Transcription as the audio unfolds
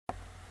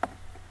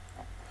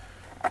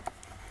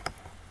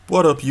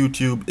What up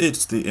YouTube,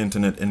 it's the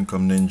Internet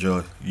Income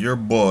Ninja, your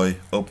boy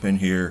up in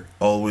here,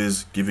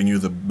 always giving you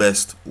the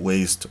best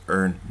ways to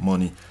earn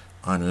money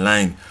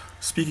online.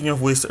 Speaking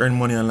of ways to earn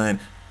money online,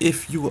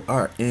 if you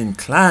are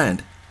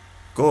inclined,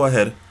 go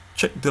ahead,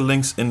 check the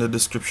links in the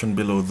description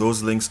below.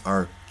 Those links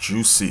are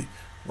juicy.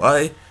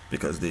 Why?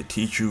 Because they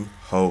teach you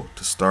how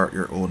to start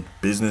your own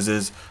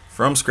businesses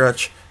from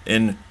scratch.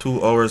 In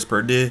 2 hours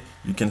per day,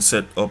 you can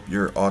set up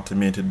your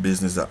automated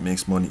business that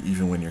makes money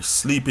even when you're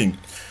sleeping.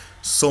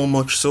 So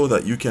much so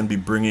that you can be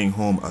bringing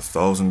home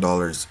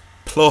 $1,000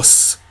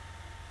 plus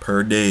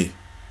per day.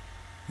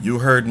 You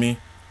heard me,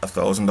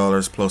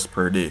 $1,000 plus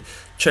per day.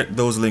 Check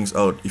those links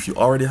out. If you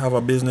already have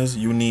a business,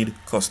 you need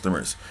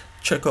customers.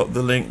 Check out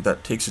the link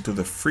that takes you to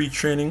the free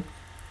training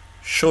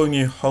showing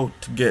you how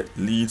to get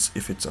leads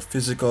if it's a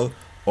physical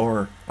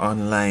or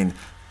online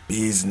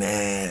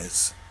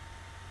business.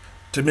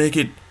 To make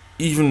it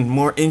even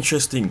more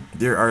interesting,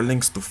 there are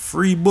links to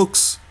free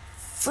books.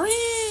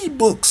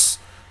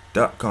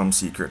 .com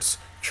secrets,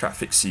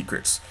 traffic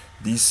secrets.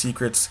 These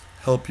secrets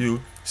help you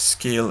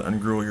scale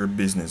and grow your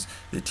business.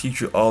 They teach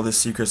you all the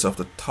secrets of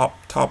the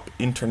top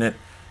internet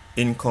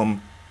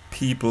income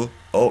people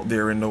out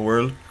there in the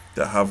world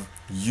that have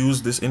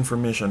used this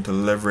information to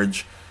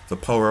leverage the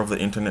power of the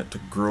internet to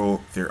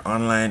grow their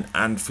online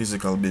and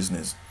physical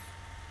business.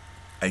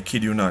 I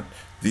kid you not.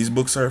 These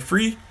books are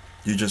free.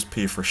 You just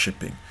pay for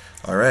shipping.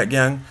 Alright,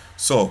 gang.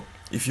 So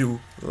if you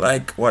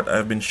like what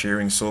I've been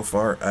sharing so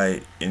far,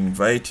 I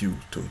invite you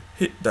to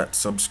hit that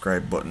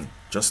subscribe button.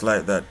 Just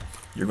like that,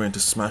 you're going to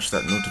smash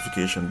that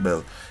notification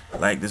bell.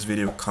 Like this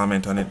video,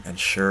 comment on it, and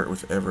share it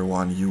with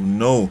everyone you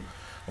know.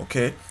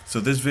 Okay,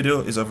 so this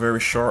video is a very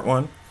short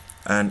one,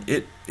 and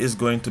it is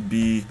going to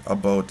be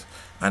about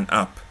an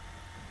app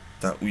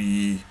that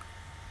we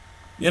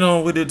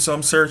did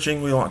some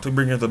searching. We want to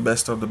bring you the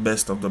best of the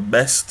best of the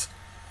best.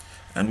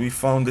 And we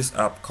found this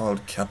app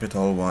called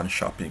CapitalOne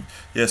Shopping.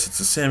 Yes, it's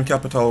the same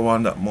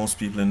CapitalOne that most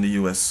people in the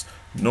US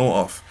know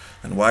of.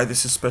 And why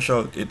this is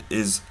special, it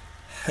is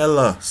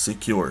hella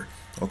secure.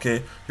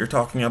 Okay, you're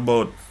talking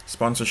about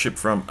sponsorship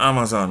from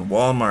Amazon,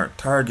 Walmart,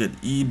 Target,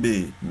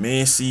 eBay,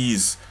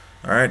 Macy's,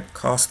 alright,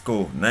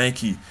 Costco,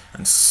 Nike,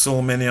 and so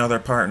many other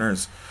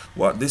partners.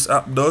 What this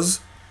app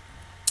does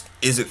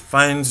is it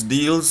finds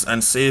deals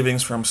and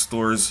savings from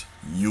stores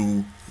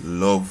you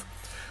love.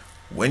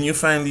 When you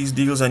find these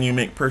deals and you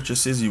make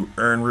purchases, you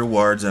earn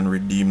rewards and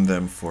redeem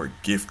them for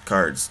gift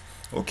cards.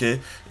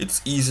 Okay,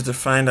 it's easy to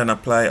find and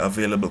apply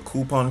available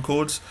coupon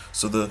codes,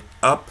 so the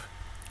app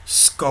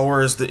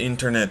scours the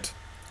internet,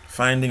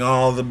 finding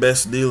all the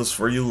best deals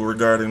for you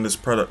regarding this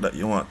product that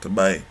you want to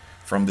buy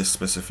from this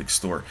specific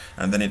store,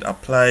 and then it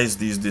applies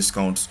these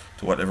discounts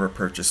to whatever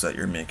purchase that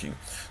you're making.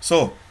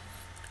 So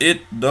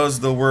it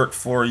does the work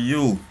for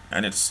you,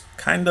 and it's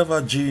kind of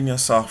a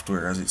genius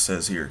software, as it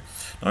says here.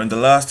 Now, in the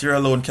last year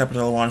alone,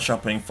 CapitalOne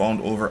Shopping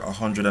found over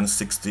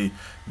 $160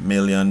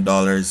 million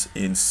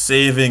in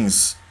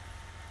savings.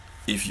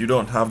 If you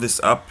don't have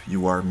this app,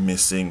 you are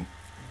missing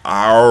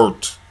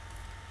out.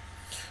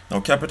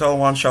 Now,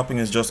 CapitalOne Shopping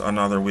is just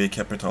another way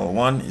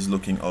CapitalOne is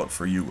looking out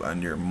for you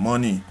and your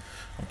money.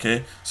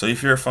 Okay, so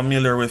if you're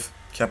familiar with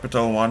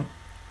CapitalOne,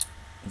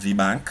 the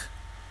bank,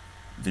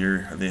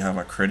 they have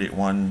a Credit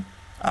One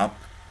app.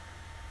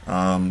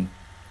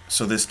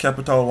 So this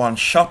CapitalOne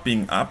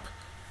Shopping app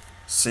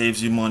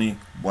saves you money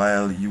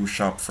while you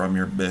shop from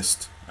your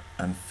best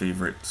and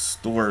favorite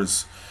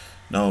stores.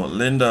 Now,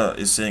 Linda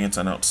is saying it's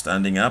an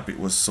outstanding app. It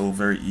was so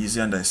very easy,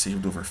 and I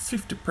saved over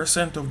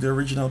 50% of the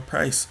original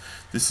price.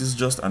 This is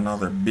just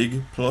another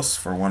big plus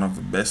for one of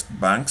the best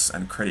banks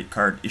and credit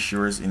card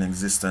issuers in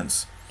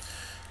existence.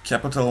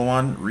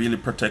 CapitalOne really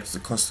protects the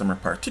customer,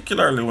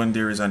 particularly when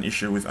there is an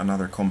issue with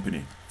another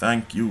company.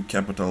 Thank you,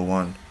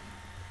 CapitalOne,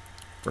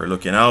 for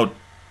looking out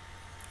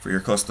for your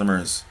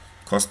customers.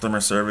 Customer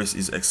service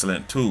is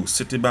excellent too.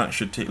 Citibank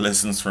should take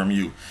lessons from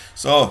you.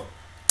 So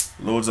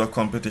loads of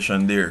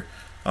competition there.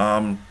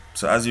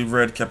 So as you've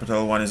read,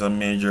 CapitalOne is a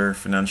major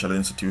financial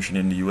institution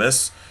in the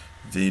US.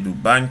 They do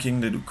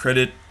banking, they do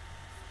credit,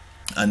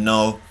 and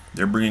now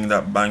they're bringing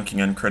that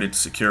banking and credit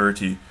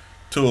security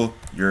to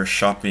your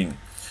shopping.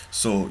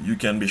 So you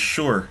can be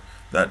sure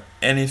that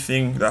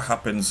anything that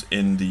happens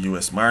in the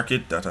US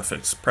market that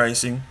affects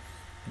pricing,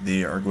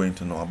 they are going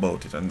to know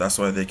about it, and that's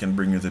why they can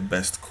bring you the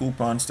best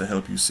coupons to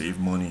help you save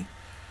money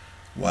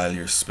while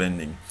you're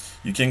spending.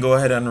 You can go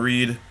ahead and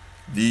read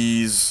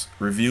these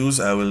reviews.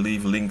 I will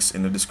leave links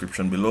in the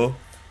description below.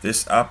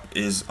 This app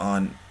is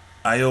on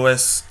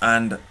iOS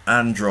and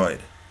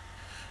Android,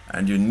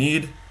 and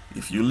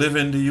if you live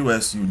in the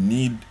US, you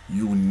need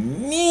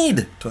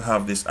to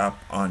have this app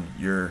on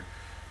your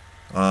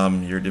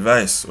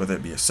device, whether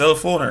it be a cell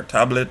phone or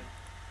tablet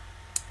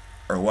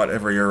or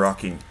whatever you're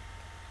rocking.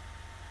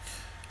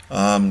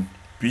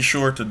 Be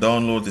sure to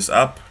download this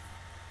app,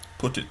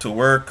 put it to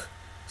work,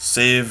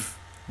 save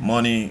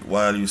money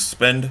while you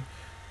spend.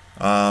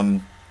 The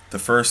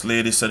first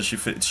lady said she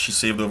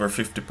saved over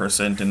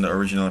 50% in the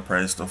original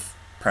price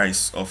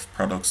of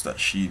products that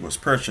she was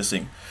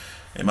purchasing.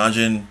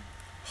 Imagine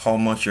how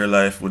much your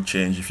life would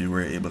change if you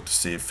were able to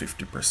save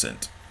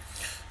 50%.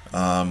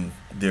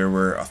 There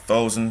were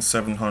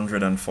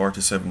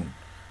 1,747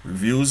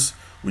 reviews,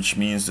 which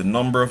means the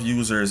number of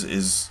users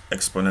is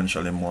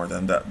exponentially more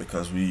than that,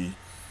 because we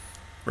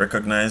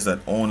recognize that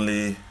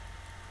only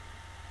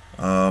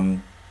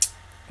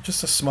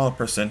just a small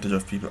percentage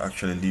of people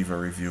actually leave a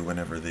review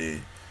whenever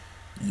they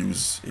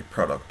use a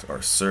product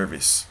or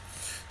service.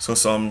 So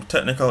some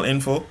technical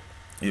info.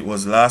 It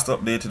was last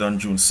updated on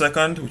June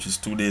 2nd, which is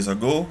 2 days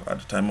ago at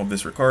the time of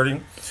this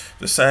recording.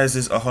 The size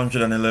is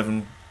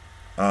 111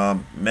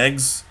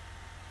 megs,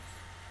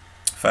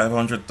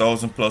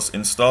 500,000 plus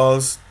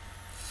installs.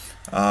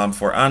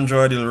 For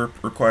Android, it'll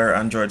require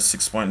Android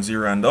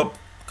 6.0 and up,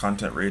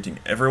 content rating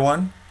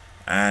everyone,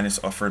 and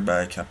it's offered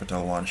by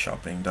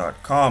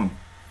CapitalOneShopping.com.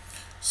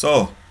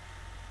 So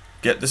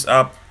get this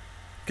app,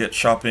 get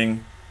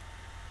shopping.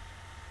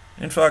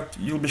 In fact,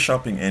 you'll be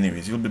shopping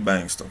anyways, you'll be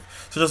buying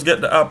stuff. So just get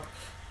the app,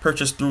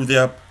 purchase through the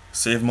app,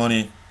 save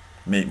money,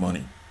 make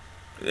money.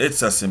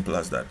 It's as simple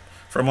as that.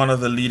 From one of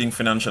the leading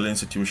financial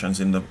institutions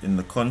in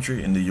the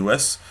country, in the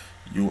US,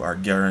 you are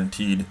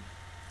guaranteed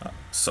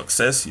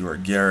success, you are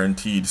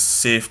guaranteed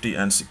safety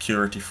and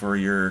security for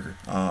your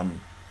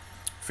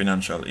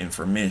financial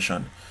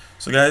information.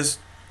 So guys,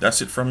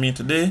 that's it from me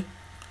today.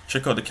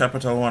 Check out the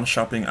Capital One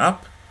shopping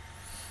app.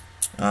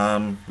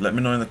 Let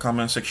me know in the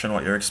comment section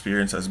what your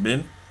experience has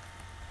been.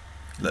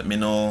 Let me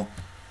know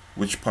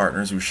which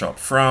partners you shop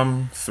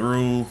from,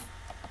 through,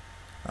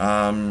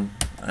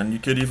 and you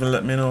could even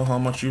let me know how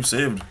much you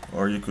saved,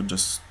 or you could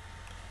just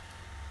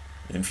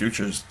in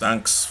futures,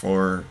 thanks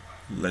for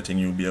letting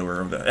you be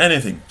aware of that.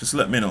 Anything, just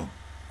let me know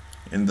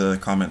in the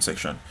comment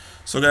section.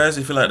 So guys,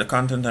 if you like the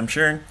content I'm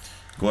sharing,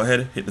 go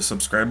ahead, hit the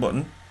subscribe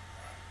button,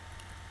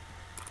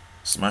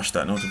 smash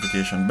that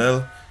notification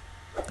bell,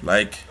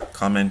 like,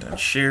 comment, and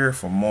share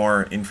for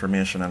more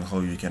information on how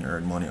you can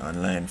earn money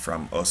online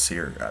from us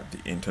here at the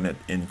Internet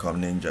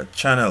Income Ninja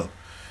channel.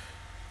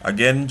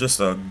 Again, just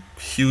a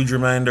huge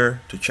reminder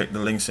to check the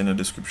links in the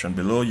description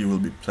below. You will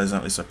be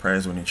pleasantly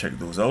surprised when you check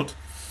those out.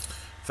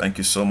 Thank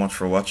you so much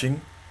for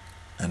watching,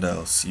 and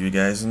I'll see you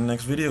guys in the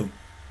next video.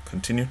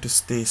 Continue to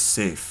stay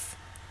safe.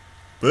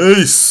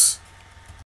 Peace!